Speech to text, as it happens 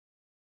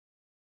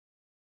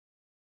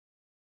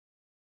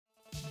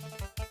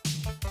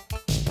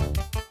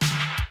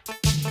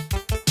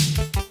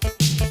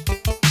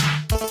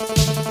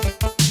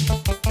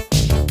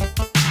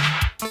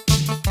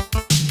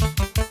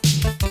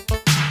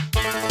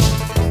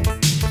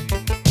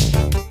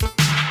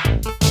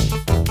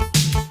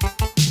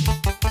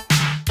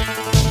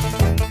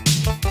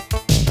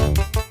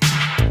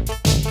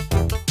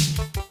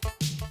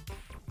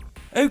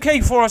Okay,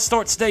 before I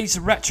start today's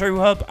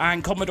RetroHub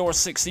and Commodore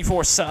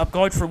 64 setup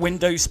guide for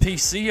Windows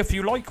PC, if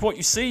you like what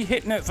you see,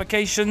 hit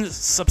notifications,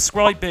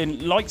 subscribe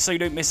and like so you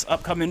don't miss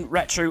upcoming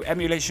retro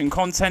emulation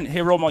content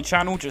here on my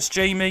channel, just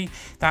Jamie.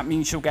 That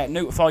means you'll get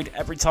notified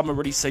every time I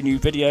release a new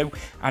video,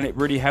 and it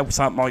really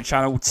helps out my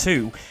channel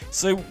too.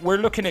 So we're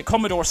looking at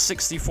Commodore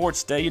 64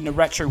 today in the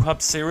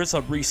RetroHub series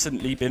I've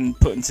recently been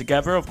putting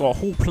together. I've got a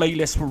whole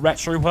playlist for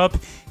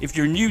RetroHub. If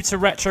you're new to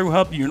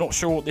RetroHub and you're not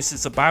sure what this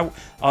is about,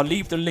 I'll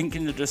leave the link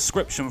in the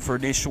description for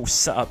initial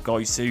setup,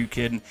 guys, so you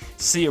can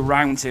see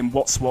around in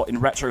what's what in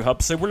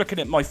RetroHub. So we're looking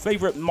at my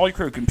favorite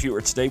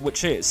microcomputer today,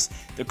 which is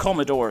the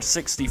Commodore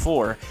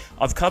 64.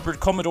 I've covered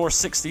Commodore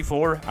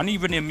 64 and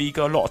even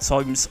Amiga a lot of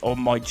times on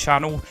my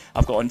channel.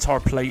 I've got an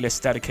entire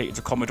playlist dedicated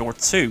to Commodore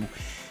 2.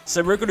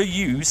 So we're going to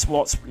use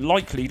what's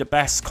likely the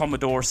best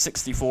Commodore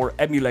 64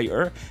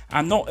 emulator,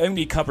 and not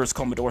only covers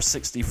Commodore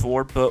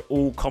 64 but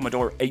all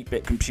Commodore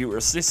 8-bit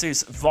computers. This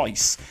is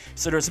Vice.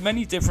 So there's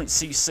many different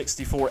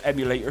C64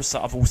 emulators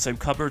that I've also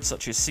covered,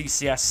 such as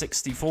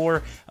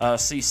CCS64,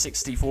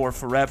 C64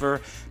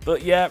 Forever,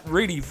 but yeah,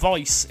 really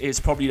Vice is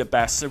probably the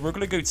best. So we're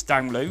going to go to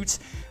download,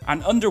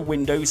 and under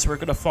Windows we're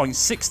going to find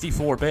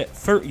 64-bit,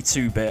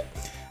 32-bit.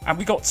 And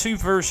we got two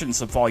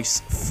versions of Vice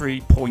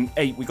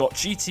 3.8. We got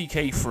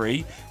GTK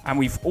 3 and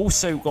we've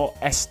also got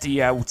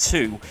SDL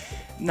 2.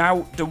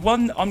 Now, the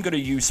one I'm going to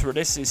use for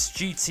this is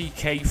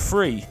GTK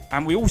 3,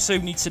 and we also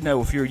need to know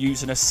if you're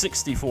using a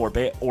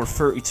 64-bit or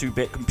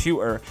 32-bit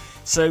computer.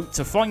 So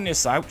to find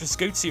this out, just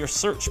go to your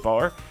search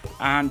bar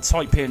and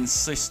type in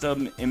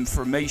System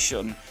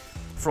Information.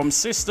 From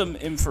System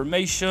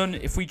Information,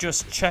 if we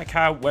just check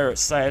out where it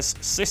says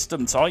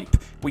System Type,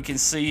 we can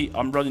see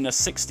I'm running a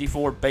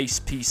 64 base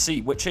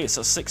PC, which is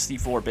a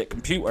 64-bit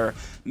computer.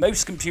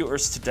 Most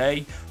computers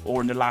today,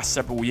 or in the last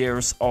several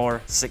years, are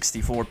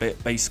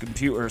 64-bit base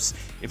computers.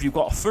 If you've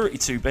got a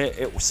 32-bit,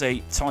 it will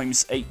say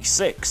times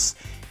 86,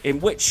 in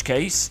which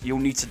case you'll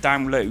need to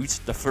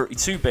download the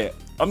 32-bit.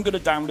 I'm going to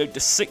download the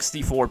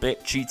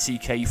 64-bit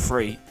GTK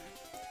 3.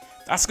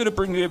 That's going to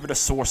bring me over to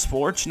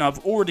SourceForge. Now, I've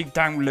already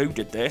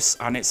downloaded this,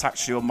 and it's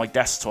actually on my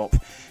desktop.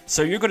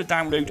 So you're going to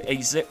download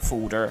a zip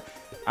folder,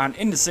 and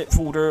in the zip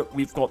folder,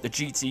 we've got the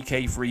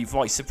GTK3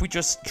 Vice. If we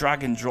just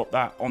drag and drop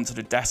that onto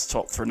the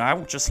desktop for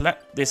now, just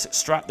let this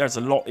extract. There's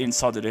a lot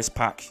inside of this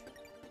pack.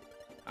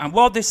 And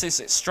while this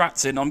is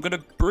extracting, I'm going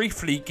to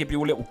briefly give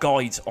you a little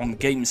guide on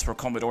games for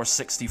Commodore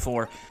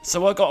 64.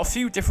 So I've got a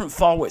few different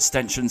file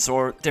extensions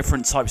or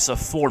different types of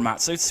formats.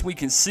 So as we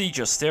can see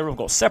just here, I've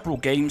got several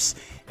games.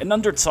 And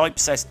under type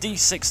says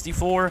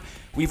D64.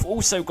 We've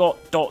also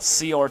got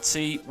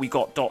 .crt, we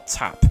got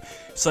 .tap.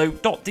 So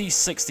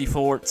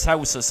 .d64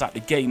 tells us that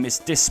the game is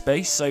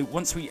disk-based. So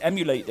once we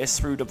emulate this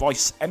through the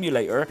Vice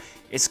emulator,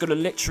 it's going to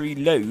literally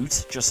load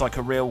just like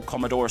a real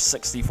Commodore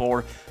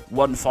 64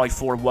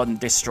 1541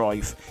 disk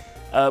drive.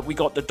 We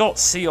got the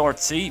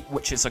 .crt,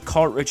 which is a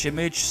cartridge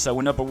image, so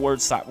in other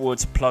words that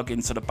would plug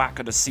into the back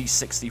of the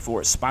C64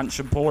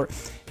 expansion port,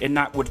 and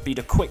that would be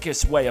the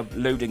quickest way of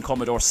loading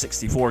Commodore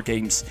 64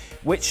 games,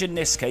 which in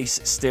this case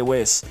it still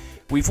is.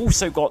 We've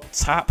also got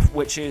tap,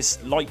 which is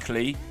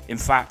likely, in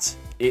fact,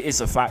 it's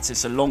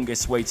the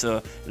longest way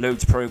to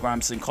load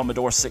programs in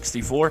Commodore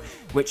 64,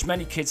 which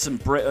many kids in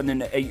Britain in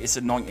the 80s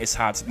and 90s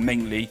had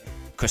mainly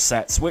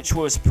cassettes, which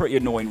was pretty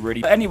annoying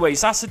really. But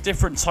anyways, that's the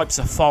different types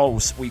of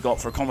files we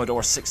got for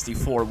Commodore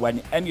 64 when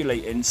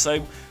emulating. So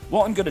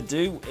what I'm going to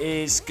do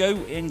is go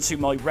into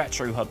my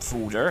RetroHub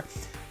folder,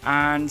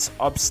 and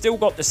I've still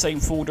got the same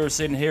folders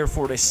in here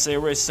for this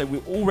series. So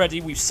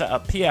we've set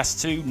up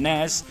PS2,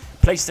 NES,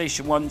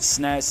 PlayStation 1,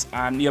 SNES,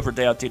 and the other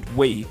day I did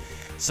Wii.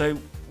 So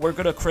we're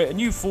going to create a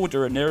new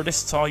folder in there.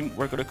 This time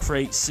we're going to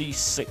create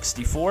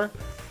C64,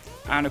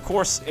 and of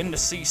course in the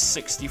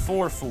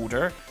C64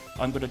 folder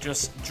I'm going to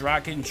just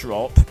drag and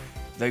drop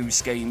those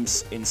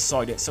games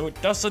inside it. So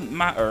it doesn't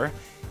matter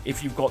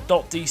if you've got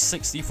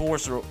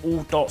 .d64s or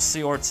all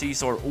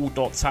 .crts or all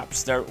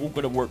 .taps, they're all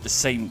going to work the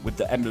same with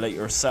the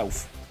emulator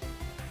itself.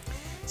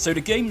 So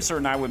the games are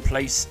now in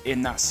place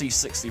in that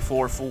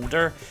C64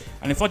 folder,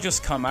 and if I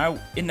just come out,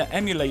 in the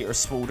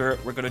emulators folder,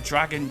 we're going to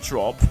drag and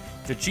drop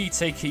the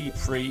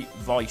GTK3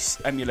 Vice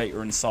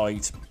emulator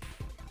inside.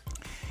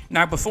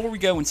 Now, before we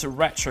go into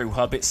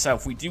RetroHub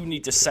itself, we do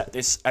need to set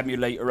this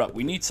emulator up.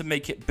 We need to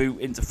make it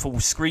boot into full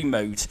screen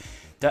mode.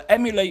 The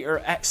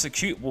emulator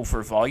executable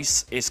for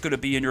Vice is going to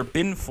be in your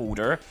bin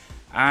folder,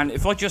 and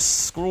if I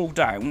just scroll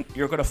down,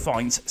 you're going to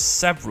find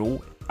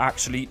several,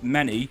 actually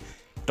many,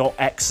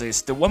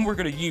 .x's. The one we're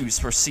going to use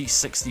for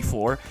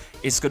C64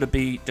 is going to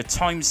be the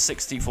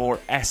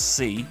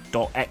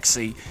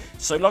times64sc.exe.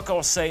 So like I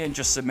was saying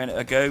just a minute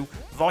ago,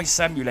 Vice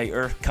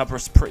emulator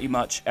covers pretty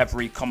much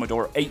every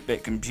Commodore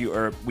 8-bit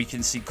computer. We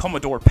can see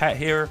Commodore PET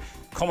here,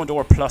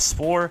 Commodore Plus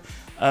 4.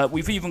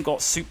 We've even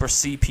got Super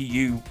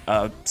CPU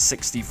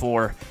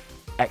 64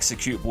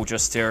 executable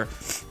just here.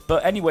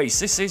 But anyways,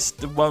 this is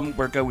the one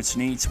we're going to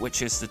need,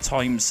 which is the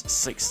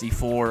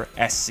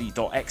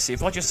times64sc.exe.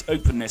 If I just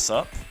open this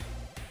up,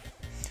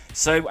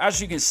 so as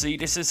you can see,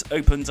 this is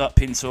opened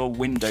up into a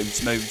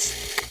Windows mode.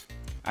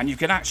 and you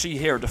can actually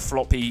hear the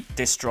floppy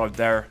disk drive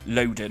there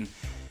loading.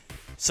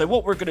 So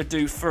what we're going to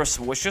do first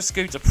of all is just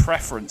go to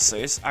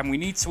preferences, and we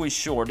need to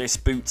ensure this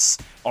boots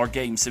our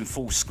games in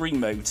full screen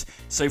mode.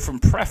 So from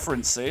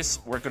preferences,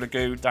 we're going to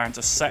go down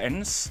to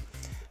settings,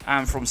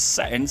 and from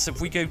settings,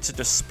 if we go to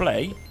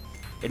display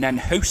and then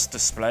host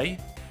display,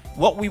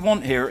 what we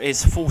want here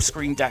is full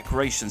screen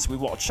decorations. We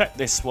want to check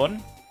this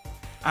one.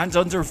 And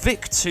under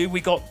VIC2,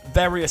 we got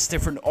various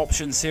different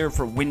options here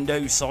for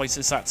window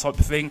sizes, that type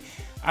of thing.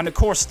 And of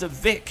course, the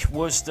VIC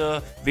was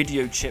the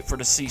video chip for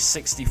the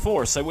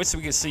C64. So as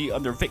we can see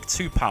under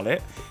VIC2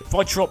 palette, if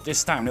I drop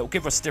this down, it'll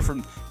give us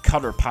different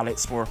color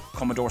palettes for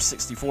Commodore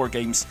 64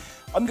 games.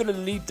 I'm going to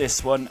leave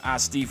this one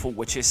as default,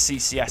 which is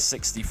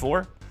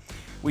CCS64.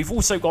 We've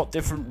also got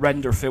different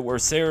render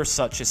filters here,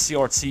 such as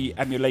CRT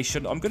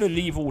emulation. I'm going to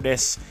leave all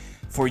this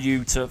for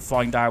you to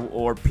find out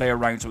or play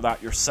around with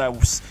that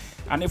yourselves.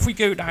 And if we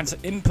go down to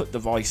input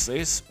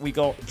devices, we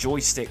got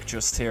joystick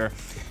just here.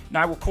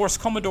 Now, of course,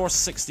 Commodore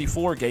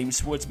 64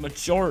 games would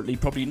majority,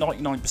 probably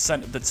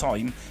 99% of the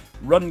time,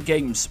 run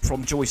games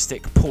from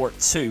joystick port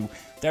 2.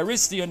 There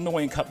is the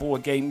annoying couple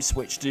of games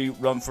which do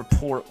run for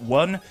port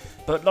 1,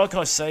 but like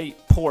I say,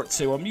 port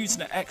 2. I'm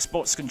using an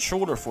Xbox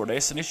controller for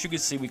this, and as you can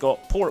see, we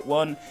got port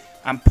 1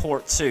 and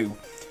port 2.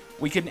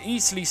 We can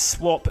easily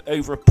swap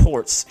over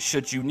ports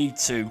should you need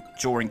to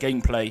during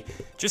gameplay.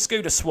 Just go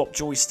to swap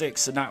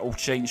joysticks and that will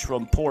change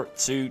from port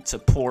 2 to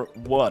port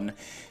 1.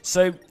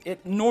 So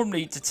it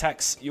normally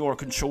detects your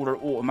controller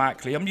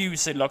automatically. I'm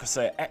using, like I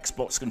say, an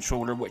Xbox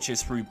controller, which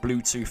is through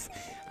Bluetooth,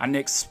 and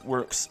this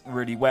works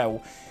really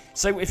well.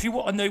 So if you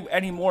want to know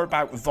any more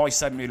about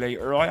Vice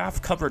Emulator, I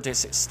have covered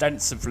this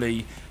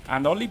extensively,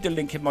 and I'll leave the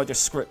link in my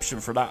description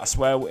for that as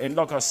well. And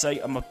like I say,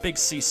 I'm a big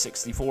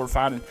C64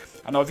 fan,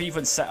 and I've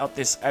even set up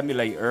this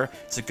emulator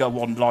to go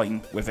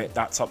online with it,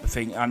 that type of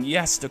thing. And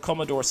yes, the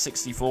Commodore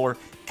 64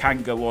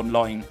 can go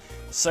online.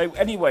 So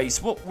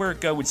anyways, what we're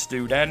going to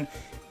do then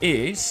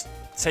is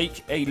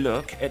take a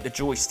look at the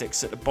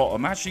joysticks at the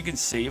bottom. As you can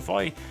see, if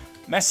I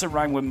mess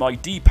around with my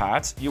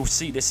D-pad, you'll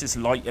see this is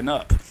lighting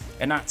up,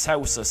 and that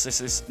tells us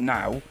this is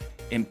now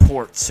in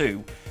port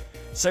 2.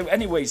 So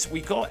anyways,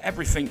 we got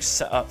everything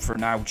set up for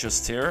now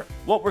just here.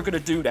 What we're going to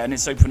do then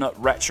is open up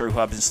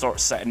RetroHub and start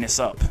setting this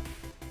up.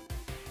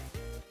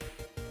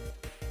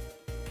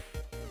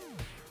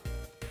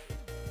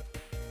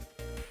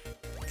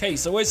 Okay,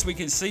 so as we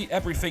can see,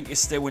 everything is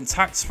still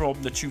intact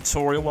from the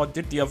tutorial I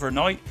did the other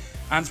night.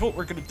 And what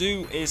we're going to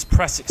do is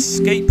press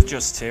escape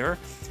just here.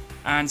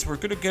 And we're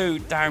going to go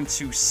down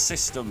to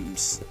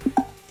systems.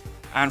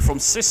 And from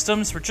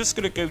systems, we're just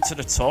going to go to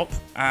the top.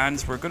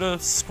 And we're going to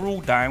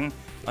scroll down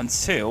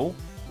until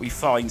we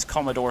find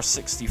Commodore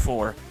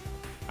 64.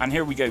 And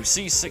here we go,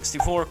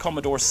 C64,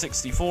 Commodore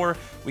 64.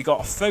 We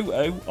got a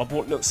photo of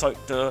what looks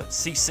like the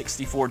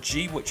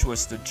C64G, which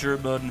was the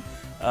German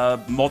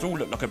model.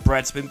 Looked like a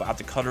bread spin, but had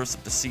the colours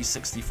of the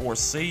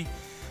C64C.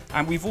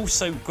 And we've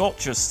also got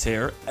just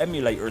here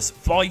emulators,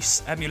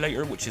 Vice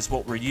Emulator, which is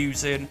what we're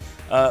using,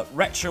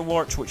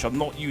 RetroArch, which I'm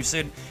not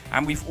using,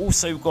 and we've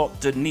also got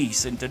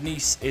Denise, and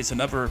Denise is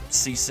another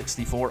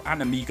C64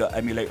 and Amiga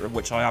emulator,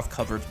 which I have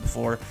covered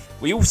before.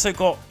 We also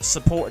got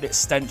supported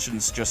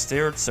extensions just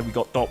here, so we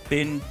got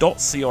 .bin,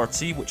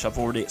 .crt, which I've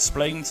already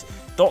explained,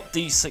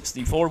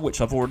 .d64,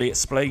 which I've already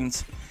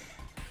explained,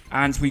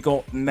 and we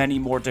got many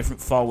more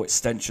different file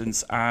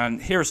extensions, and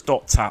here's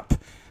 .tap.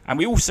 And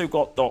we also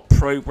got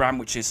 .program,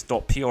 which is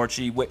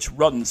 .prg, which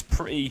runs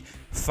pretty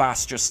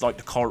fast, just like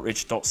the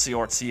cartridge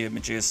 .crt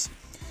images.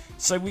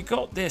 So we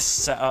got this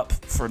set up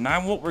for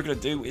now. What we're going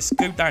to do is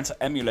go down to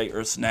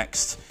emulators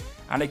next.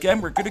 And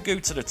again, we're going to go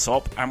to the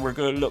top and we're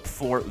going to look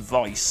for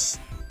Vice.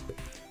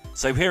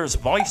 So here's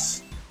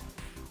Vice.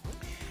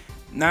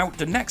 Now,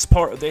 the next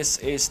part of this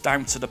is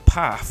down to the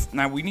path.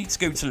 Now, we need to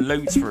go to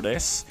loads for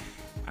this.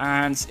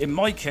 And in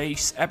my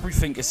case,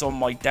 everything is on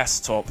my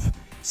desktop.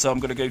 So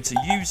I'm going to go to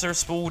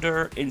users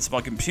folder, into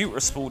my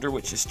computers folder,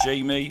 which is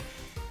Jamie.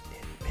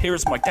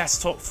 Here's my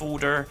desktop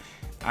folder,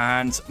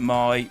 and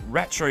my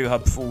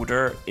RetroHub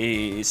folder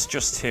is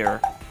just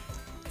here.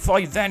 If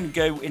I then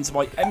go into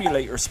my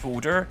emulators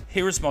folder,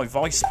 here's my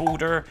Vice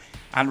folder,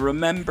 and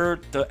remember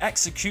the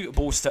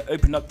executables to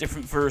open up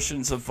different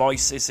versions of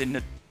Vice is in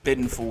the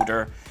bin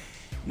folder.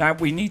 Now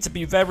we need to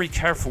be very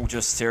careful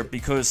just here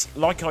because,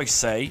 like I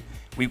say,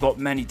 we've got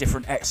many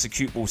different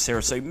executables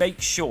here, so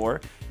make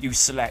sure you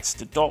select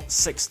the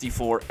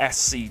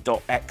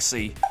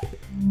 .64sc.exe.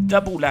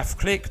 Double left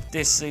click,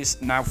 this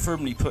is now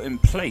firmly put in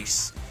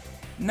place.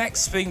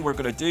 Next thing we're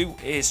going to do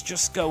is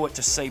just go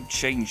to save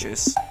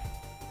changes.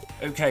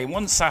 Okay,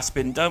 once that's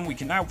been done, we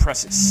can now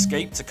press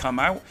escape to come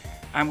out,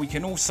 and we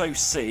can also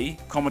see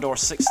Commodore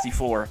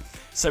 64.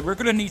 So we're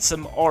going to need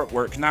some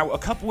artwork. Now, a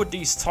couple of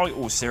these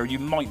titles here you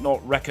might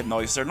not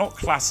recognize. They're not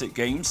classic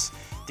games.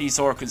 These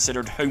are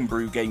considered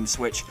homebrew games,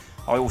 which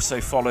I also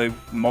follow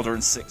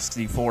modern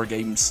 64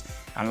 games,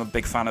 and I'm a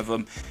big fan of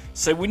them.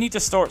 So we need to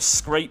start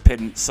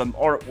scraping some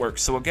artwork.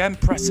 So again,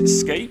 press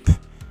escape,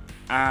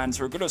 and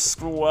we're going to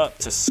scroll up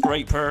to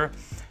scraper.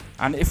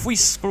 And if we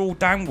scroll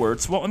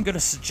downwards, what I'm going to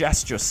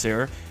suggest just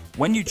here,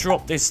 when you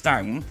drop this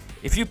down,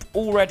 if you've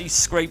already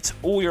scraped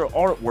all your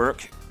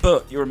artwork,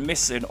 but you're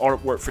missing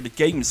artwork for the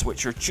games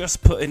which you're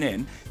just putting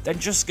in, then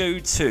just go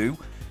to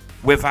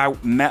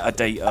without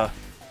metadata.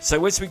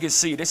 So as we can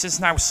see, this is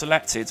now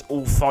selected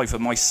all 5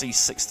 of my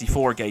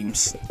C64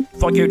 games.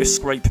 If I go to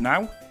scrape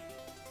now,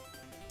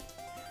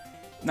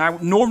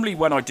 normally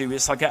when I do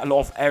this, I get a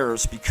lot of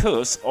errors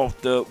because of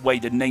the way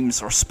the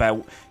names are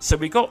spelt. So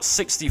we got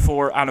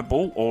 64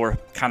 Cannibal, or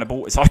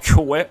Cannibal as I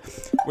call it.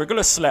 We're going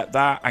to select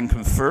that and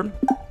confirm.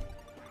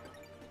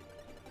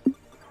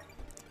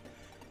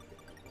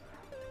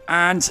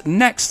 And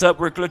next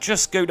up, we're going to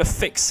just go to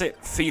Fix It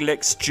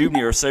Felix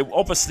Jr. So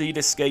obviously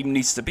this game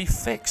needs to be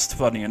fixed,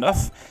 funny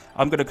enough.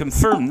 I'm going to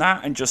confirm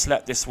that and just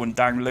let this one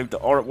download the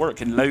artwork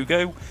and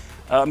logo.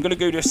 I'm going to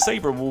go to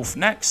Saberwolf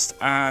next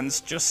and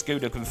just go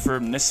to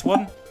confirm this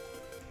one.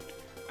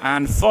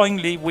 And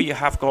finally, we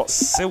have got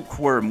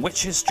Silkworm,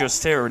 which is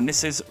just here. And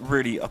this is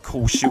really a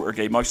cool shooter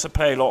game I used to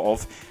play a lot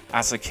of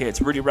as a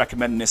kid. Really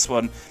recommend this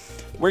one.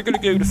 We're going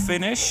to go to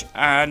finish,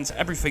 and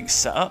everything's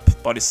set up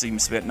by the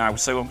seams of it now.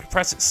 So I'm going to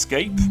press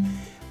escape,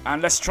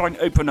 and let's try and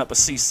open up a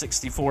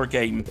C64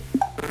 game.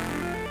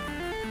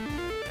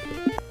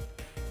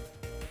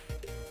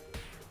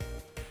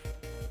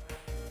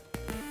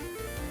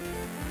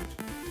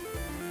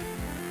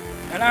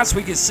 And as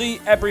we can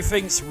see,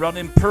 everything's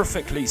running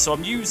perfectly. So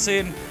I'm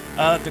using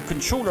the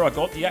controller I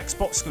got, the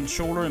Xbox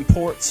controller in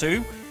port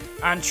 2.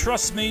 And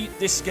trust me,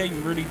 this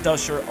game really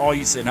does your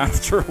eyes in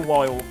after a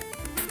while.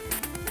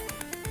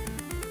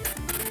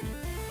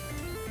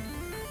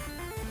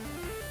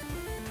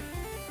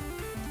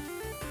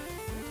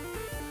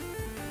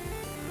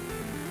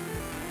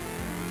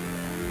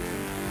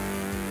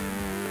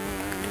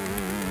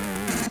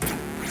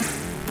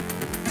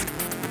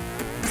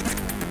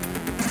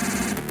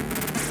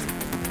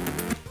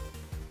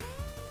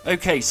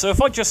 Okay, so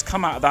if I just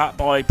come out of that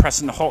by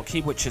pressing the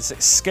hotkey, which is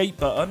escape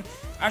button,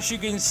 as you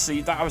can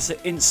see, that was an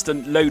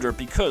instant loader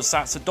because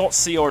that's a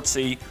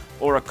 .crt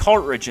or a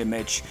cartridge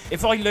image.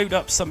 If I load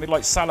up something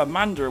like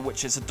Salamander,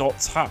 which is a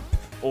 .tap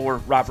or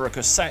rather a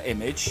cassette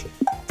image,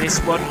 this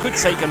one could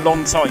take a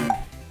long time.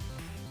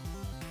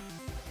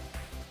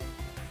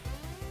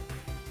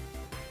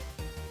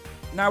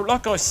 Now,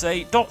 like I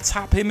say,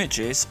 .tap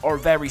images are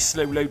very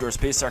slow loaders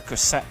because they're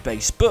cassette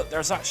based, but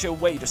there's actually a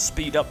way to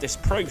speed up this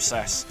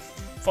process.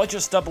 If I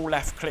just double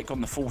left click on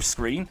the full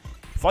screen,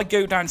 if I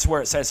go down to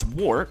where it says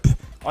warp,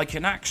 I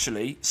can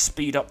actually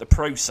speed up the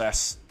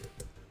process.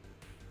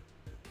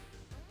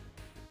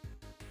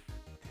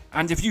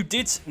 And if you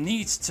did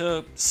need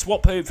to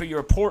swap over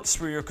your ports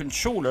for your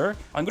controller,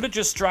 I'm going to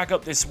just drag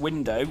up this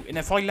window, and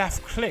if I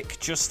left click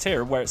just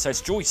here where it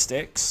says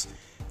joysticks,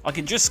 I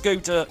can just go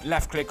to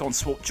left click on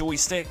swap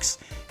joysticks,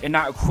 and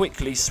that'll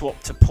quickly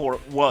swap to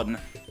port 1.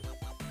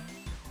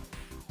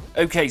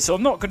 Okay, so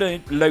I'm not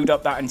going to load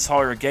up that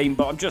entire game,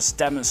 but I'm just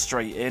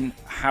demonstrating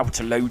how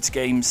to load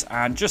games.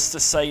 And just to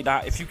say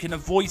that if you can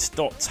avoid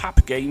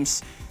 .tap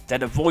games,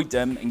 then avoid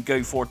them and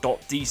go for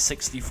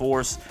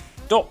 .d64s,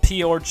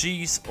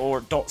 .prgs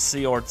or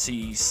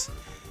 .crts.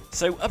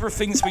 So other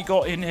things we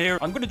got in here,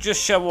 I'm going to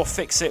just show off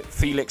Fix It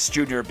Felix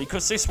Jr.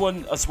 because this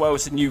one as well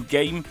is a new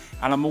game,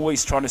 and I'm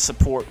always trying to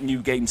support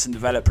new games and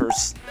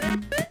developers.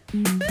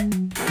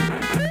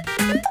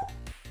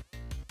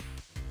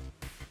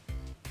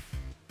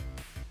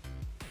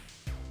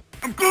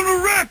 I'm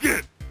gonna wreck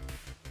it!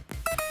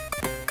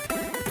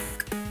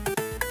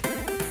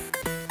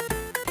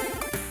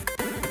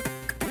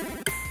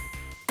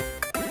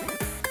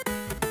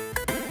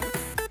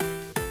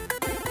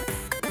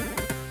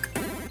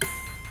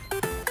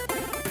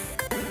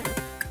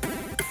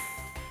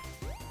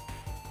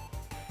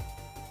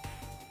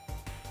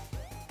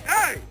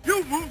 Hey,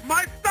 you moved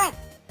my stump!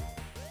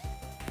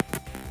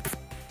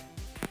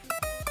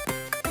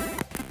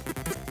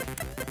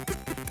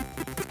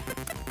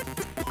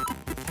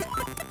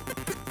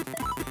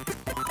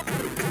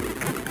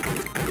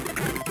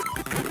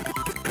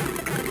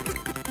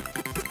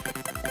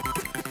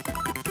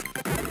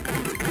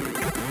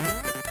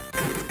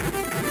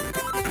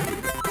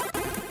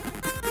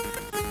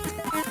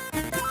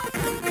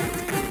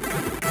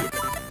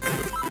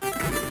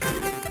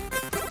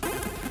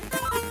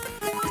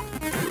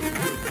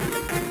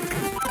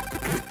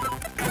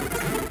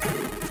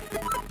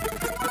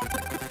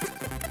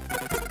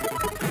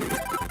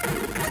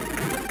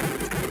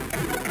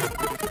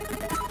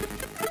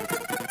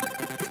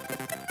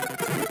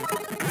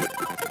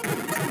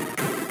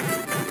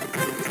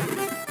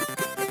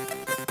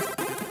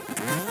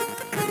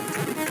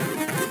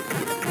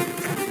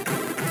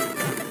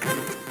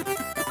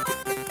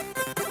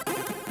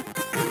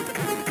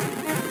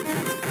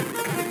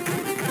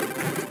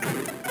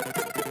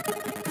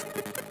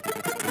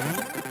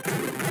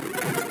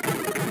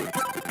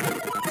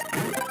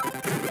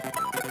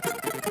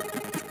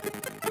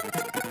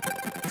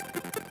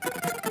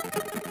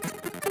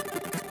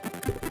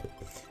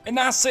 And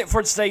that's it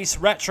for today's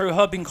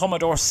RetroHub and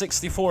Commodore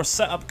 64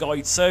 setup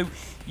guide. So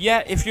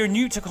Yeah, if you're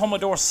new to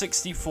Commodore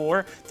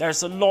 64,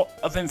 there's a lot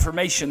of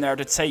information there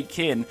to take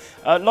in.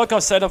 Like I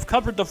said, I've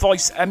covered the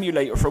device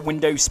emulator for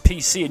Windows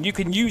PC, and you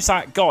can use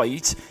that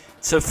guide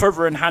to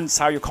further enhance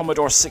how your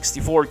Commodore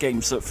 64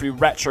 games look through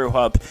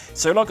RetroHub.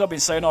 So like I've been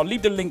saying, I'll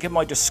leave the link in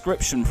my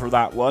description for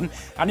that one.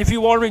 And if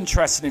you are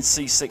interested in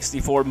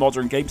C64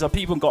 modern games, I've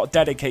even got a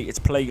dedicated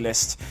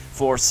playlist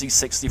for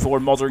C64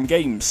 modern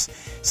games.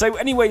 So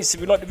anyways,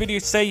 if you like the video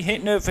today,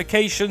 hit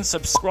notifications,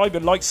 subscribe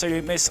and like so you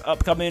don't miss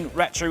upcoming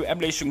retro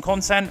emulation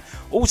content.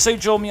 Also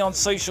join me on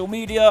social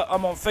media.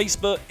 I'm on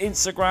Facebook,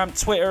 Instagram,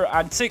 Twitter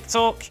and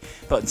TikTok.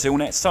 But until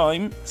next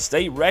time,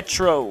 stay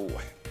retro.